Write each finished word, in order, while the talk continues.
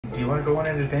you want to go on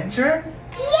an adventure?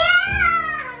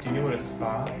 Yeah! Do you know what a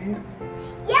spa is?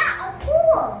 Yeah, a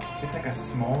pool. It's like a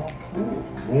small pool.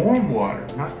 Warm water,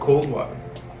 not cold water.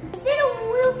 Is it a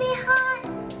little bit hot?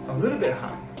 A little bit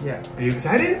hot. Yeah. Are you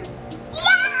excited?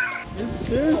 Yeah!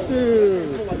 是是。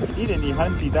一点你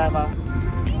很期待吗？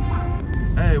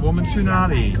哎，我们去哪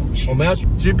里？我们要去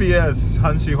GPS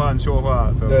很喜欢说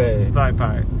话，所以在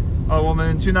拍。我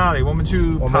们去哪里？我们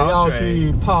去泡水。我们要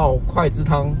去泡筷子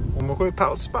汤。我们会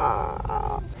泡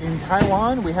SPA。 In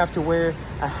Taiwan, we have to wear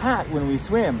a hat when we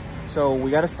swim. So we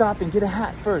gotta stop and get a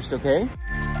hat first, okay?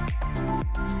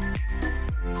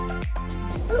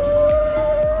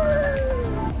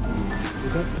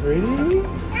 Is that pretty?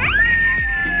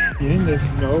 And there's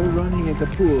no running at the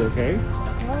pool, okay?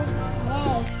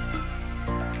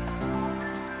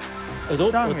 耳朵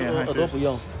不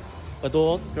用，耳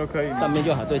朵就可以上面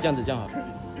就好，对，这样子好。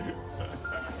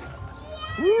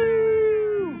Woo!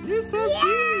 You're so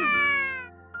cute.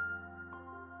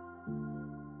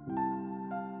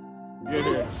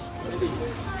 Good.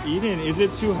 Eden, is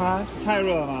it too hot? 太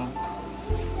热吗？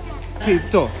可以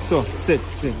坐 sit.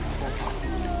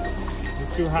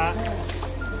 It's too hot.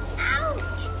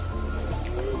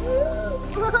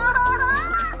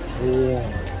 哇，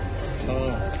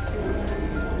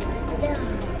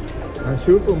很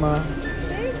舒服吗？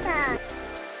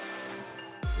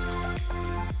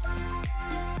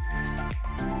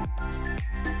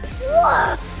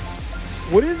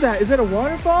 What is that? Is that a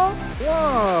waterfall?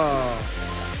 Whoa!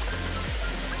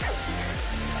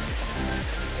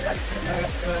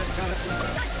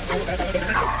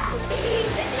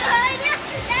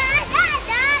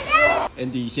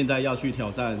 Andy 现在要去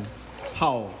挑战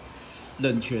泡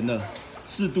冷泉了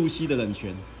，4度C的冷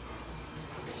泉。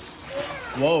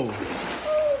哇哦，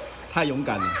太勇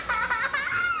敢了！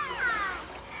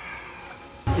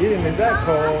 Eden, is that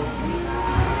cold?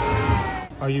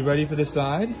 Are you ready for the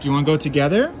slide? Do you want to go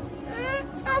together?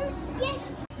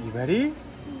 Yes. You ready?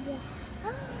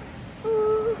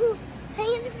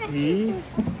 Yeah.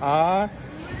 1、2，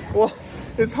哇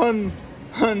 ，It's 很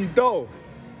陡，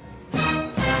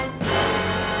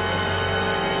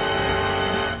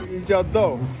比较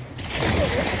陡。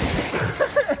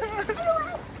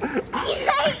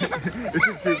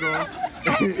是吃过。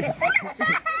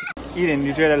Eden，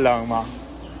你觉得冷吗？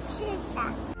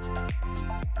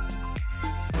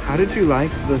 How did you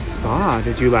like the spa?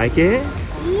 Did you like it?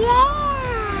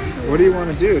 Yeah. What do you want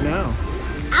to do now?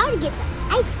 I want to get the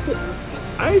ice cream.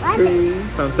 Ice cream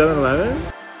from 7-Eleven?